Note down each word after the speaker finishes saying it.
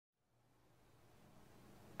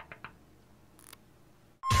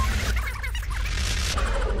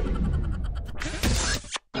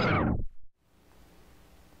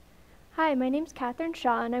Hi, my name's Catherine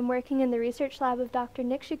Shaw, and I'm working in the research lab of Dr.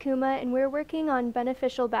 Nick Shikuma, and we're working on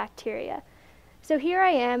beneficial bacteria. So here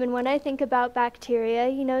I am, and when I think about bacteria,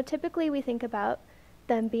 typically we think about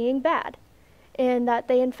them being bad, and that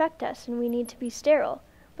they infect us, and we need to be sterile.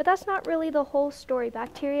 But that's not really the whole story.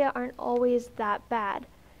 Bacteria aren't always that bad.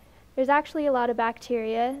 There's actually a lot of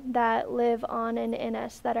bacteria that live on and in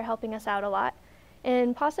us that are helping us out a lot,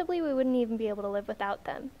 and possibly we wouldn't even be able to live without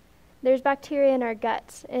them. There's bacteria in our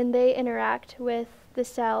guts, and they interact with the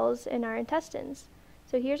cells in our intestines.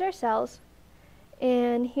 So here's our cells,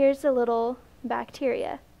 and here's the little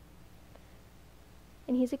bacteria.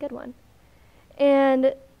 And he's a good one.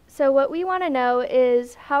 And so what we want to know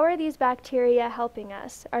is, how are these bacteria helping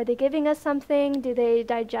us? Are they giving us something? Do they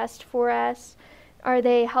digest for us? Are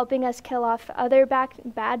they helping us kill off other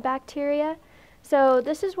bad bacteria? So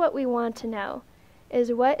this is what we want to know,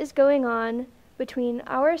 is what is going on between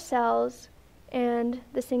our cells and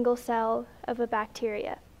the single cell of a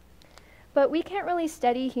bacteria. But we can't really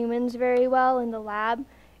study humans very well in the lab.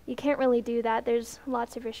 You can't really do that. There's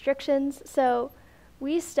lots of restrictions. So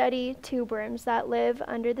we study tube worms that live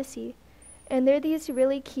under the sea. And they're these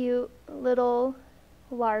really cute little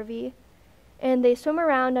larvae. And they swim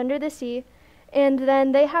around under the sea. And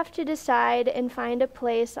then they have to decide and find a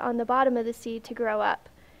place on the bottom of the sea to grow up.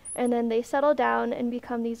 And then they settle down and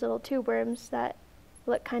become these little tube worms that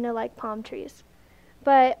look kind of like palm trees.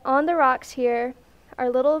 But on the rocks here are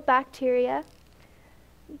little bacteria,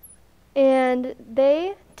 and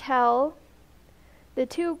they tell the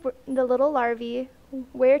little larvae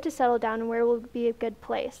where to settle down and where will be a good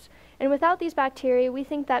place. And without these bacteria, we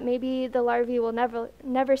think that maybe the larvae will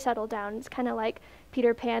never settle down. It's kind of like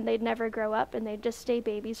Peter Pan. They'd never grow up and they'd just stay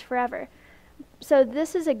babies forever. So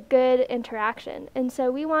this is a good interaction, and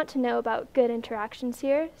so we want to know about good interactions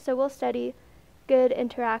here, so we'll study good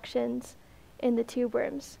interactions in the tube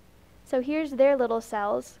worms. So here's their little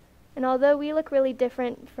cells, and although we look really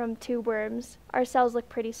different from tube worms, our cells look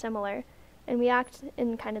pretty similar, and we act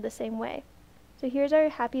in kind of the same way. So here's our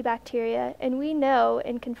happy bacteria, and we know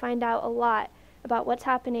and can find out a lot about what's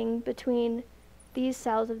happening between these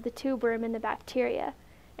cells of the tube worm and the bacteria,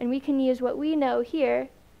 and we can use what we know here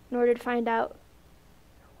in order to find out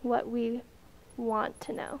what we want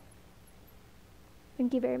to know.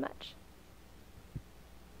 Thank you very much.